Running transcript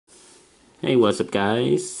Hey, what's up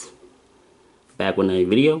guys? Back with another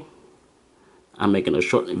video. I'm making a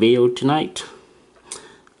short video tonight.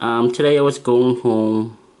 Today I was going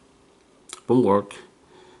home from work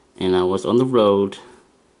and I was on the road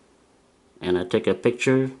and I took a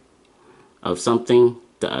picture of something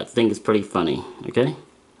that I think is pretty funny, okay?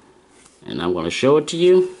 And I'm gonna show it to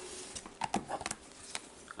you.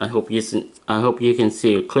 I hope you can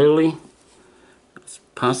see it clearly as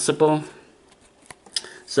possible.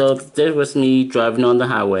 So there was me driving on the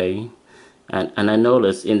highway and I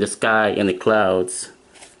noticed in the sky, in the clouds,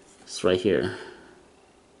 it's right here.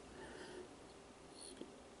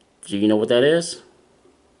 Do you know what that is?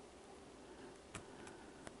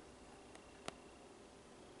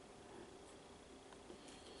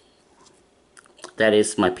 That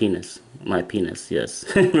is my penis. My penis, yes.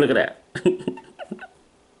 Look at that.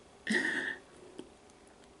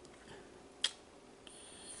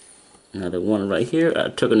 Another one right here. I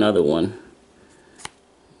took another one.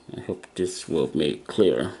 I hope this will make it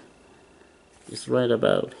clear. It's right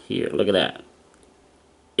about here. Look at that.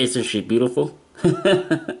 Isn't she beautiful?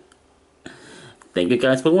 Thank you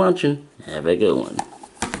guys for watching. Have a good one.